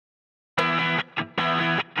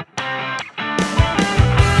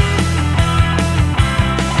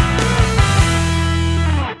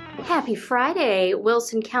Happy Friday,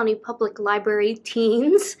 Wilson County Public Library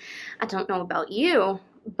teens. I don't know about you,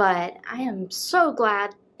 but I am so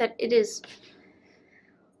glad that it is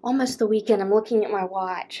almost the weekend. I'm looking at my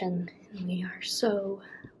watch and we are so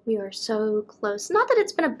close. Not that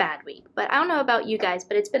it's been a bad week, but I don't know about you guys,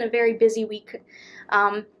 but it's been a very busy week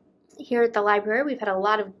here at the library. We've had a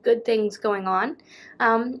lot of good things going on,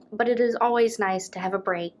 but it is always nice to have a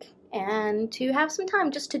break and to have some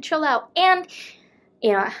time just to chill out. And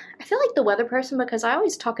you know, I feel like the weather person because I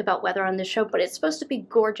always talk about weather on this show, but it's supposed to be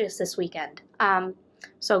gorgeous this weekend.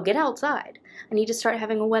 So get outside. I need to start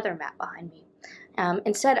having a weather map behind me.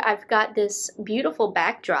 Instead, I've got this beautiful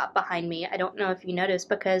backdrop behind me. I don't know if you noticed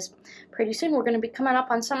because pretty soon we're going to be coming up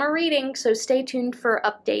on summer reading, so stay tuned for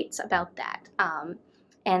updates about that.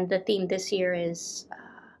 And the theme this year is,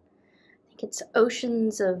 I think it's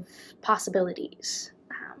Oceans of Possibilities,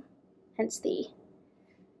 hence the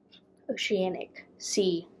oceanic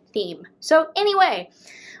sea theme. So anyway,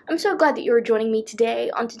 I'm so glad that you are joining me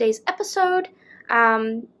today on today's episode.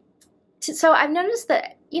 So I've noticed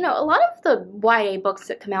that, you know, a lot of the YA books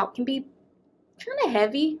that come out can be kind of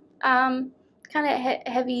heavy,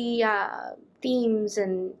 heavy themes,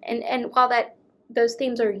 and while those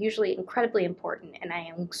themes are usually incredibly important, and I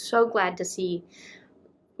am so glad to see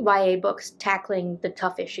YA books tackling the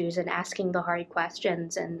tough issues and asking the hard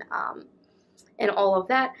questions and all of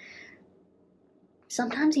that.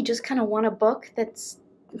 Sometimes you just kind of want a book that's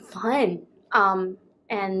fun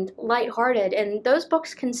and lighthearted, and those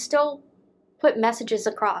books can still put messages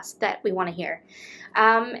across that we want to hear.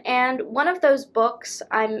 And one of those books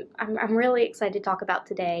I'm really excited to talk about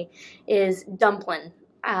today is Dumplin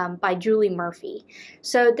by Julie Murphy.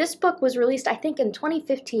 So this book was released, I think, in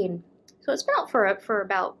 2015. So it's been out for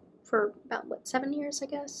about what, 7 years, I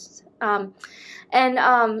guess.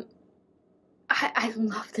 I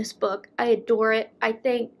love this book. I adore it. I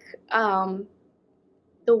think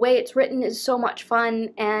the way it's written is so much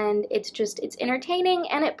fun, and it's entertaining,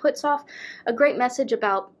 and it puts off a great message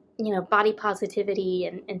about, you know, body positivity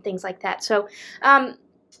and things like that. So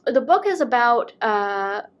the book is about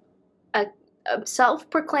a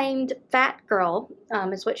self-proclaimed fat girl,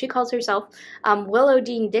 is what she calls herself, Willow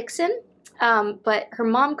Dean Dixon, but her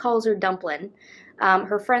mom calls her Dumplin.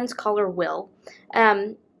 Her friends call her Will.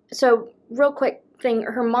 So real quick thing,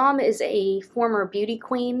 her mom is a former beauty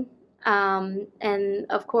queen, and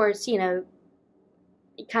of course, you know,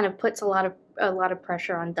 it kind of puts a lot of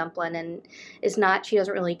pressure on Dumplin, and she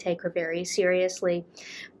doesn't really take her very seriously.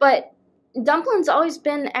 But Dumplin's always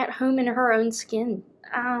been at home in her own skin.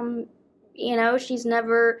 You know, she's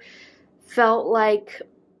never felt like,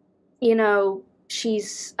 you know,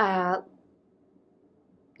 she's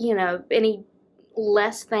you know, any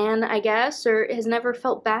less than, I guess, or has never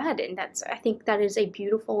felt bad, and I think that is a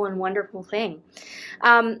beautiful and wonderful thing.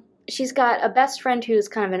 She's got a best friend who is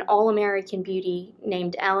kind of an all-American beauty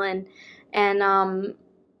named Ellen, and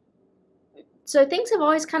so things have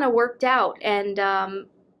always kind of worked out, and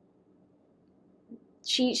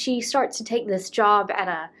she starts to take this job at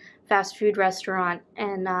a fast food restaurant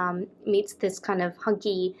and meets this kind of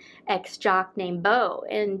hunky ex-jock named Bo,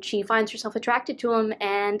 and she finds herself attracted to him,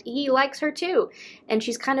 and he likes her too, and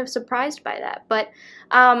she's kind of surprised by that. But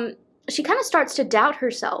she kind of starts to doubt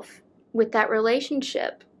herself with that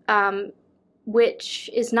relationship, which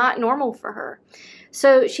is not normal for her.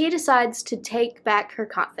 So she decides to take back her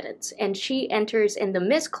confidence, and she enters in the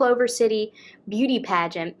Miss Clover City beauty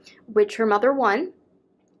pageant, which her mother won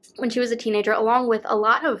when she was a teenager, along with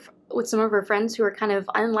some of her friends who are kind of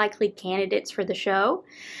unlikely candidates for the show.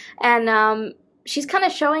 And she's kind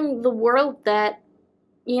of showing the world that,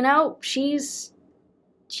 you know, she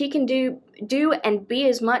can do and be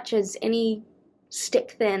as much as any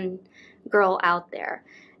stick-thin girl out there.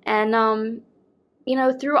 And you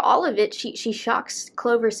know, through all of it, she shocks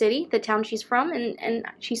Clover City, the town she's from, and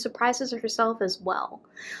she surprises herself as well.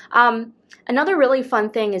 Another really fun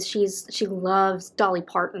thing is she loves Dolly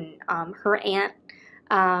Parton. Her aunt,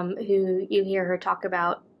 who you hear her talk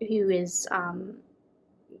about, who is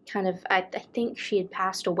kind of, I think she had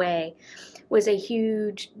passed away, was a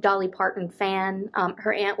huge Dolly Parton fan.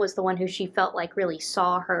 Her aunt was the one who she felt like really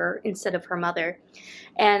saw her instead of her mother.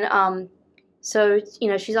 And so, you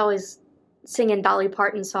know, she's always singing Dolly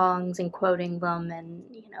Parton songs and quoting them, and,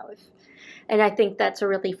 you know, and I think that's a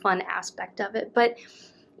really fun aspect of it. But,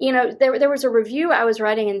 you know, there was a review I was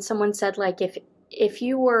writing, and someone said, like, if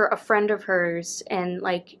you were a friend of hers and,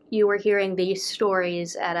 like, you were hearing these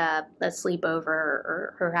stories at a sleepover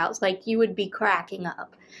or her house, like, you would be cracking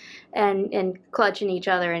up and clutching each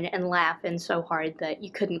other and laughing so hard that you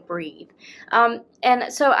couldn't breathe. And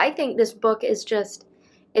so I think this book is just,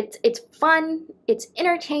 It's fun, it's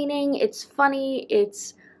entertaining, it's funny,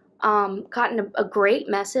 it's gotten a great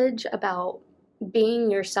message about being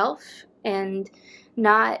yourself and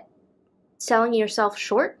not selling yourself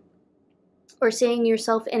short or seeing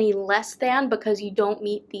yourself any less than because you don't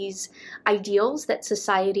meet these ideals that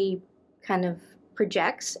society kind of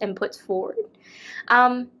projects and puts forward.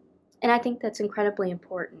 And I think that's incredibly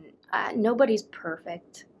important. Nobody's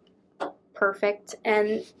perfect,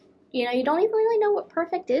 and you don't even really know what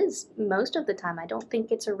perfect is most of the time. I don't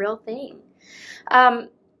think it's a real thing.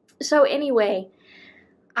 So anyway,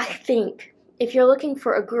 I think if you're looking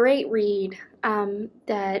for a great read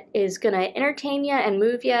that is going to entertain you and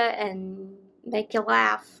move you and make you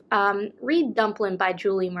laugh, read Dumplin by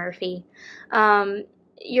Julie Murphy.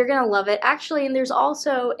 You're going to love it. Actually, and there's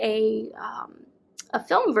also a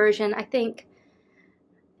film version, I think.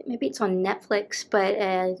 Maybe it's on Netflix, but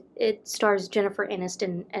it stars Jennifer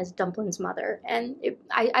Aniston as Dumplin's mother, and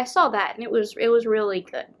I saw that, and it was really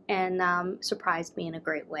good, and surprised me in a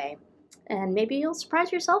great way. And maybe you'll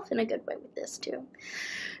surprise yourself in a good way with this too.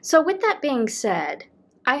 So with that being said,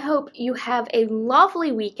 I hope you have a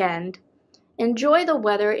lovely weekend. Enjoy the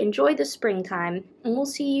weather, enjoy the springtime, and we'll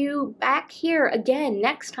see you back here again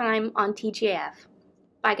next time on TGIF.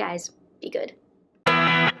 Bye guys, be good.